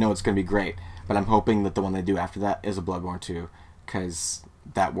I know it's going to be great. But I'm hoping that the one they do after that is a Bloodborne 2, because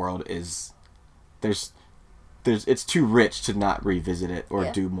that world is... it's too rich to not revisit it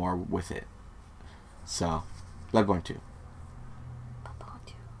or do more with it. So, Bloodborne 2.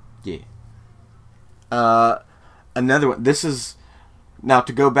 Yeah. Another one. This is... Now,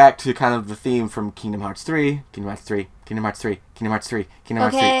 to go back to kind of the theme from Kingdom Hearts 3, Kingdom Hearts 3, Kingdom Hearts 3, Kingdom Hearts 3, Kingdom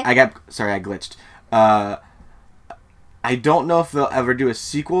Hearts 3. I glitched. I don't know if they'll ever do a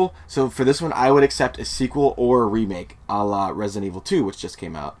sequel, so for this one, I would accept a sequel or a remake, a la Resident Evil 2, which just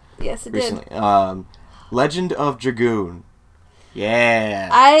came out recently. Legend of Dragoon. Yeah.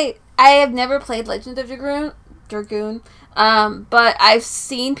 I have never played Legend of Dragoon, but I've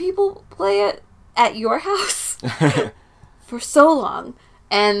seen people play it at your house. For so long,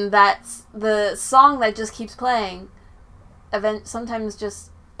 and that's the song that just keeps playing. Sometimes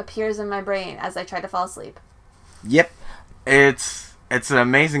just appears in my brain as I try to fall asleep. Yep, it's an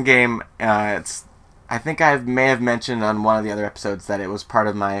amazing game. I think I may have mentioned on one of the other episodes that it was part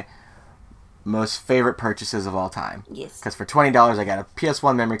of my most favorite purchases of all time. Yes, because for $20 I got a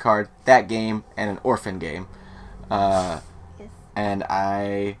PS1 memory card, that game, and an Orphan game. Yes, and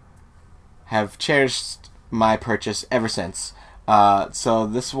I have cherished my purchase ever since. So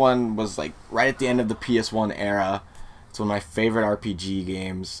this one was like right at the end of the PS1 era. It's one of my favorite RPG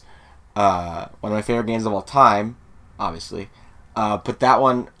games. One of my favorite games of all time, obviously. But that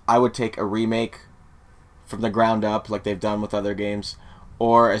one, I would take a remake from the ground up like they've done with other games,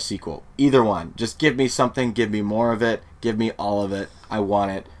 or a sequel. Either one. Just give me something, give me more of it, give me all of it. I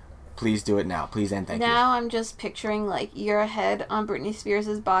want it. Please do it now. Please and thank you. Now I'm just picturing like your head on Britney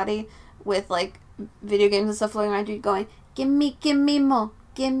Spears' body with like video games and stuff floating around you going, give me more,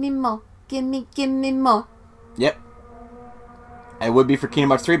 give me more, give me more. Yep. It would be for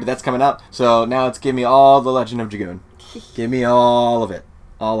Kingdom Hearts 3, but that's coming up. So now it's give me all the Legend of Dragoon. Give me all of it.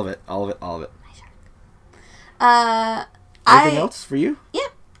 All of it. All of it. All of it. Anything else for you? Yeah.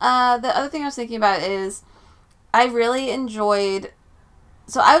 The other thing I was thinking about is I really enjoyed...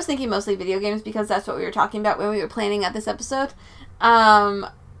 So I was thinking mostly video games because that's what we were talking about when we were planning out this episode.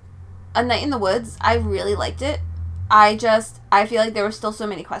 A Night in the Woods, I really liked it. I feel like there were still so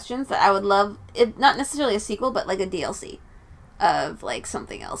many questions that I would love, not necessarily a sequel, but like a DLC of like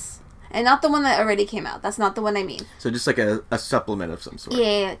something else. And not the one that already came out. That's not the one I mean. So just like a supplement of some sort.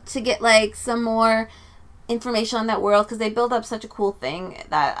 Yeah, to get like some more information on that world, because they build up such a cool thing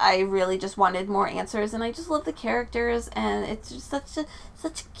that I really just wanted more answers, and I just love the characters, and it's just such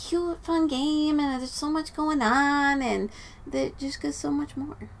a cute, fun game, and there's so much going on, and it just gets so much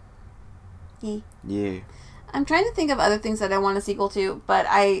more. Yay. Yeah. I'm trying to think of other things that I want a sequel to, but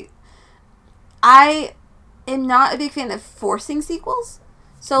I am not a big fan of forcing sequels.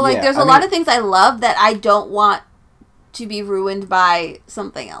 So, like, there's a lot of things I love that I don't want to be ruined by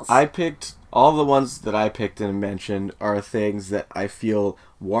something else. All the ones that I picked and mentioned are things that I feel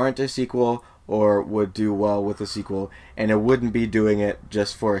warrant a sequel or would do well with a sequel, and it wouldn't be doing it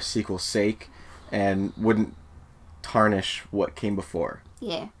just for a sequel's sake and wouldn't tarnish what came before.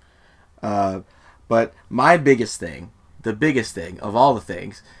 Yeah. But my biggest thing, the biggest thing of all the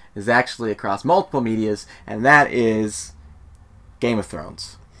things, is actually across multiple medias, and that is Game of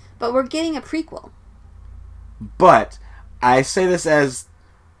Thrones. But we're getting a prequel. But I say this as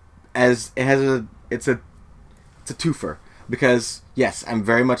it's a twofer, because yes, I'm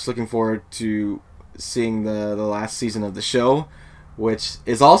very much looking forward to seeing the last season of the show, which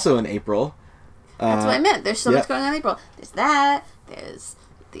is also in April. That's what I meant. There's so much going on in April. There's that. There's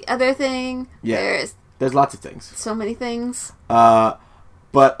the other thing. Yeah. There's lots of things. So many things.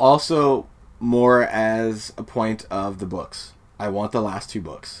 But also more as a point of the books. I want the last 2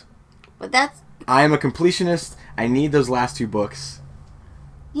 books. But that's... I am a completionist. I need those last 2 books.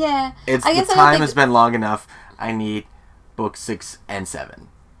 Yeah. The time has been long enough. I need book 6 and 7.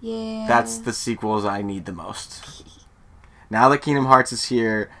 Yeah. That's the sequels I need the most. Now that Kingdom Hearts is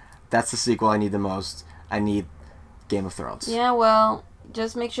here, that's the sequel I need the most. I need Game of Thrones. Yeah, well,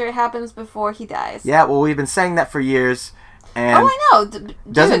 just make sure it happens before he dies. Yeah, well, we've been saying that for years. And I know.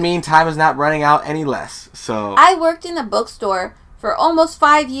 Doesn't mean time is not running out any less. So I worked in a bookstore for almost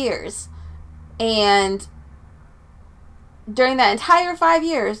 5 years. And during that entire 5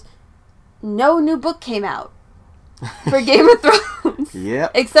 years, no new book came out for Game of Thrones.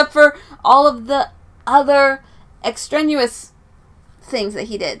 Yep. Except for all of the other extraneous things that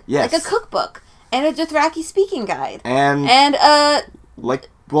he did. Yes. Like a cookbook and a Dothraki speaking guide. And like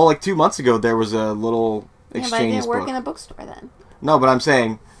 2 months ago, there was a little exchange book. Yeah, but I didn't work in a bookstore then. No, but I'm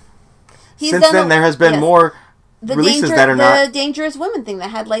saying, since then there has been more releases that are not... The Dangerous Women thing that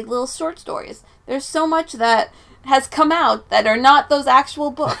had, like, little short stories. There's so much that has come out that are not those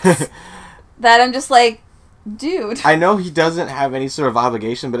actual books that I'm just like, dude. I know he doesn't have any sort of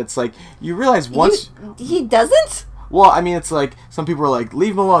obligation, but it's like, you realize once... He doesn't? Well, I mean, it's like, some people are like,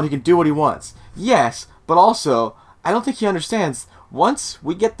 leave him alone, he can do what he wants. Yes, but also, I don't think he understands... Once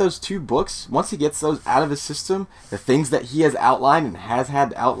we get those 2 books, once he gets those out of his system, the things that he has outlined and has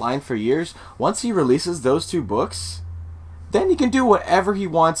had outlined for years, once he releases those 2 books, then he can do whatever he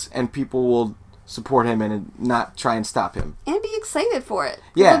wants and people will support him and not try and stop him. And be excited for it.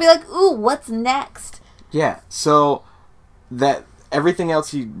 Yeah. People will be like, ooh, what's next? Yeah, so that everything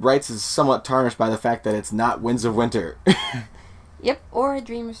else he writes is somewhat tarnished by the fact that it's not Winds of Winter. Yep, or A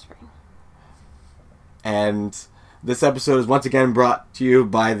Dream of Spring. And... this episode is once again brought to you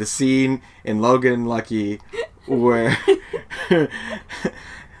by the scene in Logan and Lucky where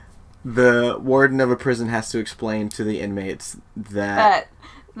the warden of a prison has to explain to the inmates that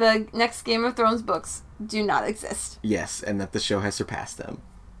the next Game of Thrones books do not exist. Yes, and that the show has surpassed them.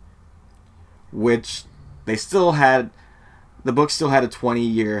 Which they still had... The book still had a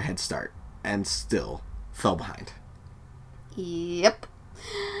 20-year head start and still fell behind. Yep.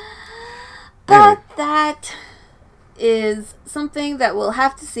 But that... is something that we'll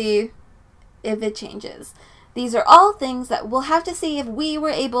have to see if it changes. These are all things that we'll have to see if we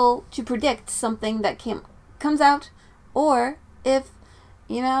were able to predict something that comes out, or if,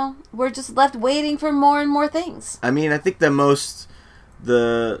 we're just left waiting for more and more things. I mean, I think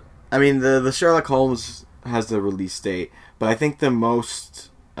the Sherlock Holmes has the release date, but I think the most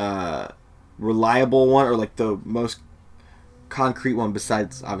reliable one, or like the most concrete one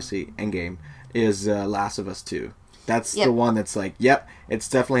besides, obviously, Endgame, is Last of Us 2. That's the one that's like, yep, it's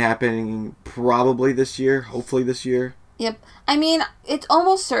definitely happening probably this year, hopefully this year. Yep. I mean, it's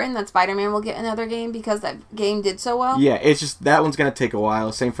almost certain that Spider-Man will get another game because that game did so well. Yeah, it's just, that one's going to take a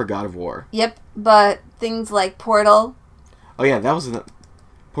while. Same for God of War. Yep, but things like Portal. Oh yeah, that was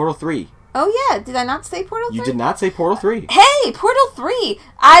Portal 3. Oh yeah, did I not say Portal 3? You did not say Portal 3. Hey, Portal 3!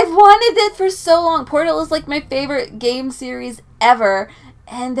 I've wanted it for so long. Portal is like my favorite game series ever.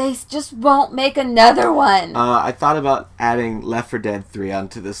 And they just won't make another one. I thought about adding Left 4 Dead 3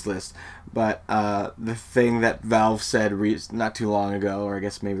 onto this list. but the thing that Valve said not too long ago, or I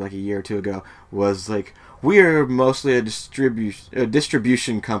guess maybe like a year or two ago, was like, we're mostly a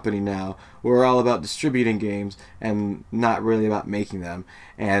distribution company now. We're all about distributing games and not really about making them.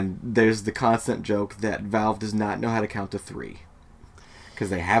 And there's the constant joke that Valve does not know how to count to 3. Because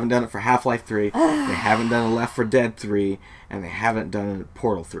they haven't done it for Half-Life 3, they haven't done a Left 4 Dead 3, and they haven't done a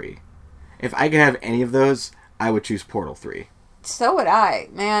Portal 3. If I could have any of those, I would choose Portal 3. So would I,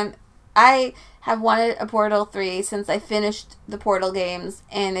 man. I have wanted a Portal 3 since I finished the Portal games,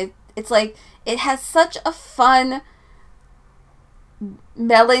 and it's like, it has such a fun,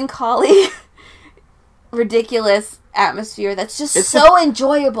 melancholy, ridiculous atmosphere that's just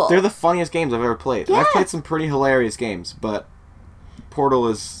enjoyable. They're the funniest games I've ever played. Yeah. I've played some pretty hilarious games, but Portal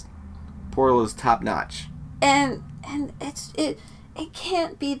is top notch. And it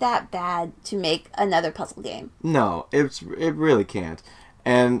can't be that bad to make another puzzle game. No, it really can't.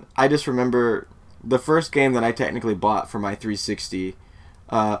 And I just remember the first game that I technically bought for my 360,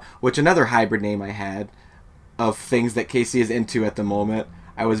 which another hybrid name I had of things that Casey is into at the moment.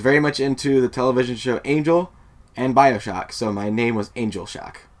 I was very much into the television show Angel and BioShock, so my name was Angel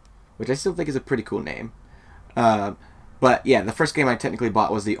Shock, which I still think is a pretty cool name. But yeah, the first game I technically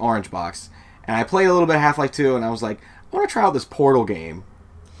bought was the Orange Box, and I played a little bit of Half-Life 2, and I was like, I want to try out this Portal game,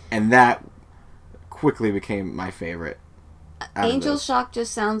 and that quickly became my favorite. Angel Shock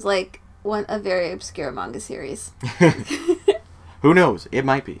just sounds like a very obscure manga series. Who knows? It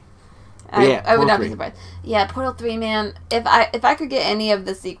might be. I would not be surprised. Yeah, Portal 3, man. If I could get any of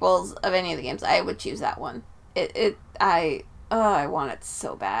the sequels of any of the games, I would choose that one. I want it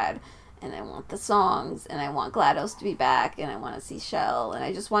so bad. And I want the songs, and I want GLaDOS to be back, and I want to see Shell, and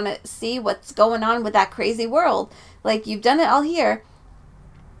I just want to see what's going on with that crazy world. Like, you've done it all here.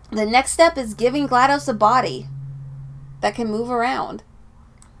 The next step is giving GLaDOS a body that can move around.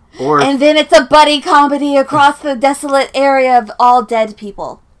 And then it's a buddy comedy across the desolate area of all dead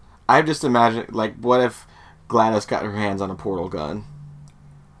people. I just imagine, like, what if GLaDOS got her hands on a portal gun?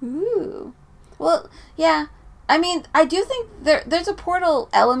 Ooh. Well, yeah. I mean, I do think there's a Portal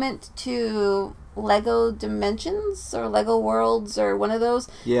element to Lego Dimensions or Lego Worlds or one of those.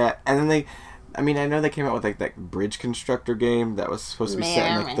 Yeah, and then I know they came out with like that bridge constructor game that was supposed to be set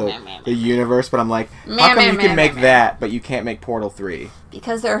in like the universe, but I'm like, how come you can make that, but you can't make Portal 3?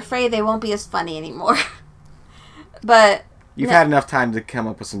 Because they're afraid they won't be as funny anymore. But you've had enough time to come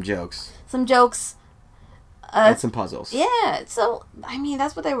up with some jokes. Some jokes. And some puzzles. Yeah, so, I mean,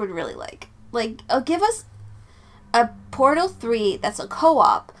 that's what I would really like. Like, give us a Portal 3 that's a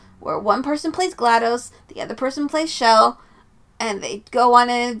co-op where one person plays GLaDOS, the other person plays Shell, and they go on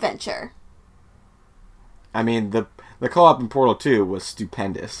an adventure. I mean, the co-op in Portal 2 was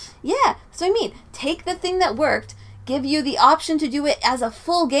stupendous. Yeah, so I mean, take the thing that worked, give you the option to do it as a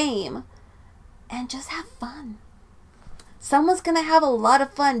full game, and just have fun. Someone's gonna have a lot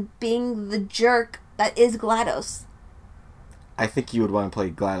of fun being the jerk that is GLaDOS. I think you would want to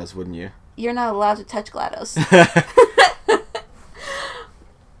play GLaDOS, wouldn't you? You're not allowed to touch GLaDOS.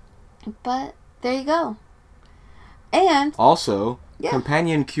 But there you go. And also,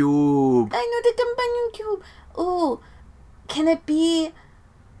 Companion Cube. I know the Companion Cube. Ooh, can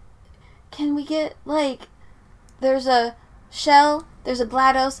we get, like, there's a Shell, there's a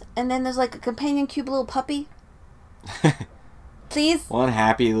GLaDOS, and then there's like a Companion Cube little puppy? Please? One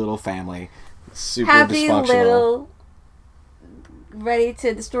happy little family. Super happy dysfunctional. Little ready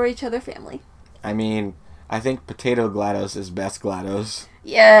to destroy each other family. I mean, I think Potato GLaDOS is best GLaDOS.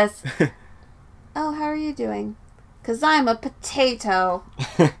 Yes. Oh, how are you doing? 'Cause I'm a potato.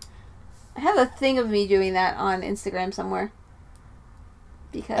 I have a thing of me doing that on Instagram somewhere.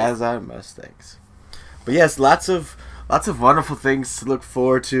 Because as are most things. But yes, lots of wonderful things to look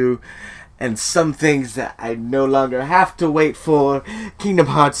forward to, and some things that I no longer have to wait for. Kingdom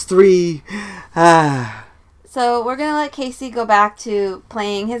Hearts 3. So we're going to let Casey go back to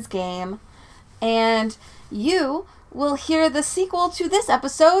playing his game, and you will hear the sequel to this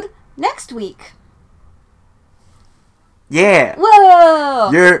episode next week. Yeah.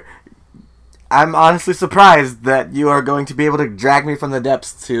 Whoa! I'm honestly surprised that you are going to be able to drag me from the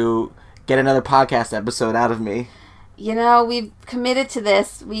depths to get another podcast episode out of me. You know, we've committed to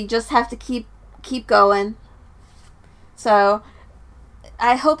this. We just have to keep going. So,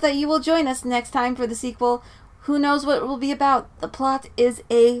 I hope that you will join us next time for the sequel. Who knows what it will be about? The plot is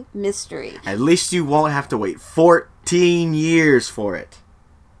a mystery. At least you won't have to wait 14 years for it.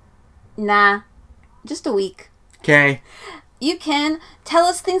 Nah. Just a week. Okay. You can tell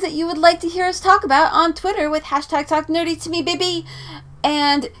us things that you would like to hear us talk about on Twitter with #TalkNerdyToMeBaby.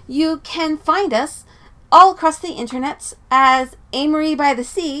 And you can find us all across the internets as Amory by the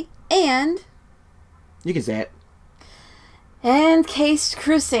Sea And... You can say it. And Cased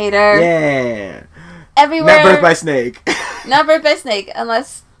Crusader. Yeah. Everywhere. Not Birth by Snake. Not Birth by Snake,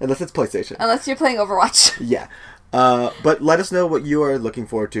 unless it's PlayStation. Unless you're playing Overwatch. Yeah. But let us know what you are looking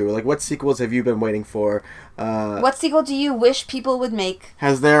forward to. Like, what sequels have you been waiting for? What sequel do you wish people would make?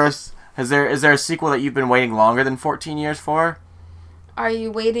 Is there a sequel that you've been waiting longer than 14 years for? Are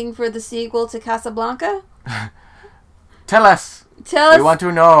you waiting for the sequel to Casablanca? Tell us. We want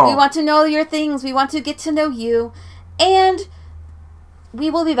to know. We want to know your things. We want to get to know you. And we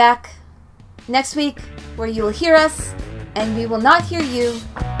will be back next week where you will hear us and we will not hear you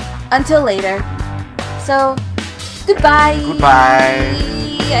until later. So, goodbye. Goodbye.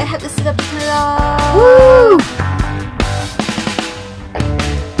 I have to sit up to turn it off. Woo!